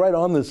was right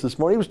on this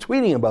morning. He was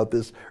tweeting about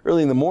this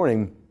early in the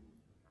morning.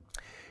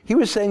 He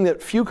was saying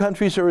that few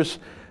countries are as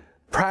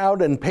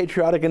proud and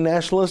patriotic and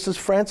nationalist as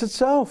France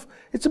itself.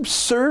 It's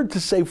absurd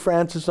to say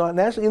France is not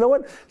national. You know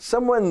what?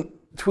 Someone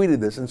tweeted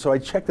this, and so I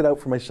checked it out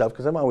for myself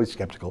because I'm always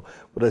skeptical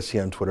what I see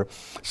on Twitter.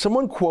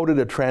 Someone quoted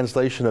a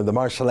translation of the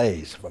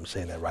Marseillaise, if I'm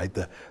saying that right,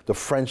 the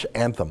French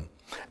anthem.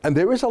 And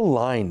there is a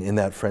line in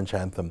that French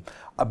anthem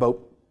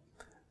about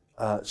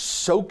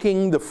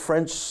soaking the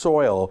French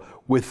soil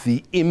with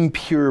the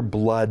impure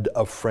blood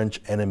of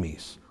French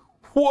enemies.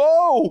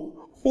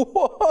 Whoa!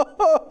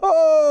 Whoa!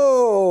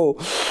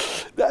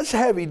 That's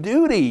heavy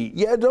duty.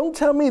 Yeah, don't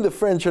tell me the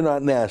French are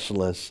not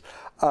nationalists.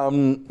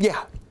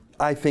 Yeah,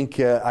 I think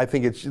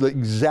it's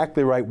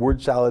exactly right.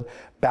 Word salad,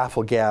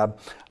 baffle gab.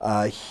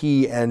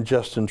 He and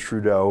Justin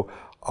Trudeau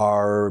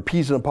are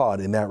peas in a pod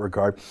in that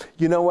regard.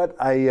 You know what?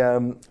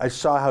 I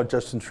saw how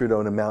Justin Trudeau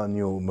and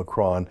Emmanuel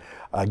Macron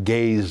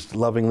gazed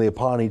lovingly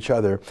upon each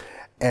other,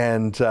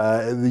 and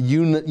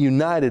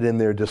united in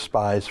their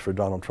despise for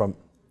Donald Trump.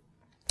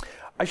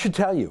 I should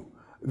tell you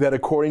that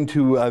according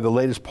to the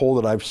latest poll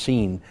that I've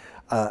seen,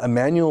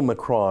 Emmanuel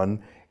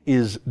Macron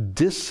is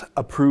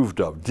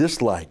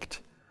disliked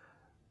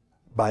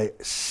by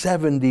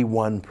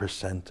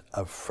 71%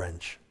 of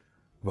French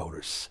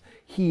voters.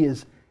 He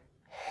is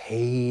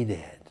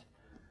hated.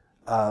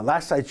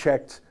 Last I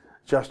checked,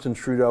 Justin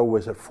Trudeau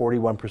was at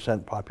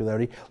 41%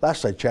 popularity.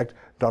 Last I checked,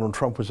 Donald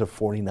Trump was at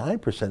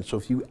 49%. So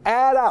if you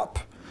add up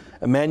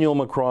Emmanuel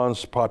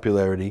Macron's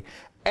popularity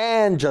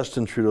and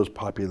Justin Trudeau's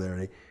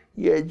popularity,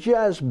 you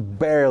just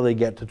barely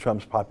get to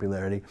Trump's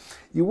popularity.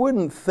 You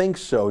wouldn't think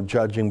so,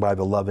 judging by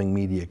the loving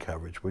media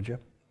coverage, would you?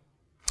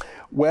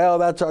 Well,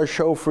 that's our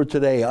show for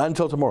today.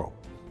 Until tomorrow,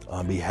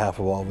 on behalf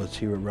of all of us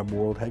here at Rebel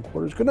World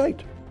Headquarters, good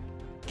night.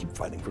 Keep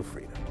fighting for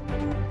freedom.